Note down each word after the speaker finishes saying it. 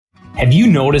Have you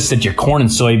noticed that your corn and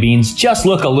soybeans just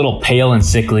look a little pale and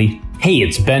sickly? Hey,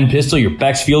 it's Ben Pistol, your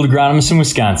Beck's Field agronomist in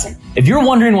Wisconsin. If you're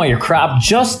wondering why your crop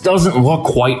just doesn't look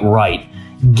quite right,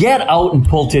 get out and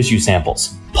pull tissue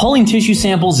samples. Pulling tissue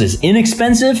samples is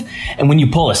inexpensive, and when you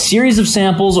pull a series of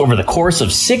samples over the course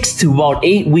of 6 to about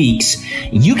 8 weeks,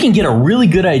 you can get a really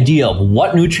good idea of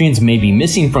what nutrients may be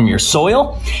missing from your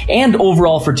soil and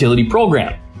overall fertility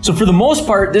program. So for the most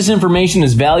part, this information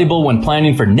is valuable when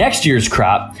planning for next year's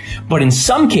crop, but in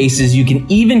some cases, you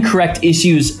can even correct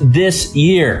issues this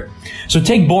year. So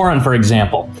take boron, for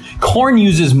example. Corn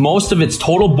uses most of its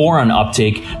total boron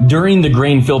uptake during the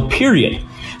grain fill period,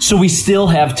 so we still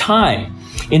have time.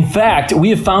 In fact, we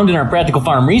have found in our Practical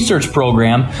Farm Research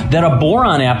program that a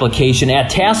boron application at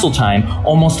tassel time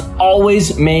almost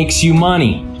always makes you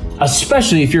money,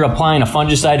 especially if you're applying a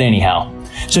fungicide anyhow.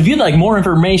 So if you'd like more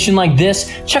information like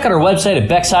this, check out our website at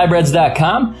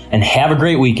beckshybrids.com and have a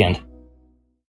great weekend.